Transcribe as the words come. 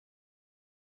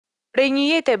Prej një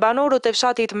jete, banorët e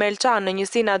fshatit Melçan në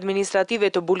njësinë administrative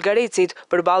të Bullgarecit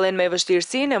përballen me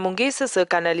vështirësinë e mungesës së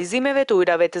kanalizimeve të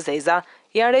ujrave të zeza.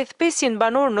 Janë rreth 500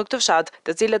 banorë në këtë fshat,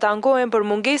 të cilët ankohen për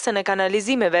mungesën e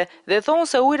kanalizimeve dhe thonë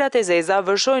se ujrat e zeza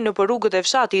vërshojnë nëpër rrugët e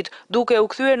fshatit, duke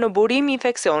u kthyer në burim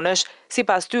infeksionesh.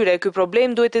 Sipas tyre, ky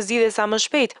problem duhet të zgjidhet sa më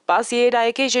shpejt, pasi era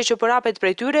e keqe që përhapet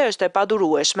prej tyre është e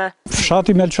padurueshme.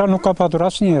 Fshati Melçan nuk ka patur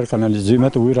asnjëherë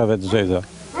kanalizime të ujrave të zeza.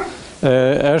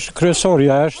 Është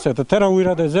kryesorja është se të tëra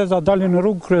ujrat e zeza dalin në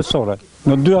rrugë kryesore,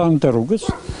 në dy anë të rrugës,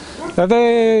 edhe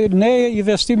ne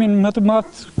investimin më të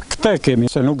madh këte kemi,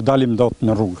 se nuk dalim dot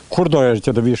në rrugë. Kur do është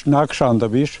që të vish, në akshan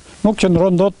të vish, nuk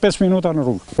qëndron dot 5 minuta në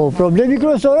rrugë. Po, problemi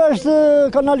kryesor është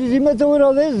kanalizimet e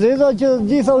ujrave të zeza, që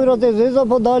gjitha ujrat e zeza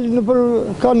po dalin nëpër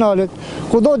kanalet.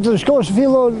 Kudo të shkosh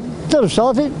fillon tërë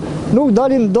fshatin, nuk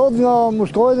dalim dot nga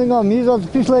mushkojët dhe nga mizat,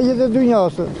 pisllëqet e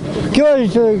dynjasë. Kjo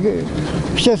është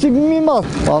shqetësim i madh.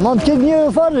 Ama të ketë një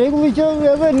farë rregulli që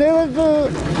edhe neve të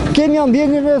kemi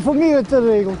ambientin e fëmijëve të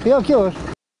rregullt. Ja, kjo është.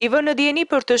 I vënë në dieni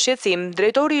për të shqetësim,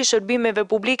 drejtori i shërbimeve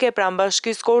publike pranë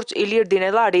Bashkisë Korç Ilir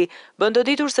Dinellari bën të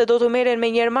ditur se do të merren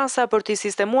me njëherë masa për të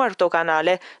sistemuar këto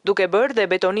kanale, duke bërë dhe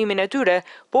betonimin e tyre,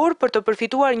 por për të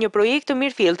përfituar një projekt të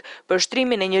mirëfillt për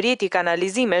shtrimin e një rrjeti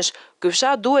kanalizimesh, ky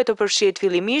fshat duhet të përfshihet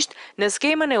fillimisht në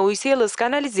skemën e ujësjellës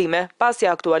kanalizime, pasi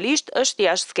aktualisht është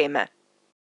jashtë skeme.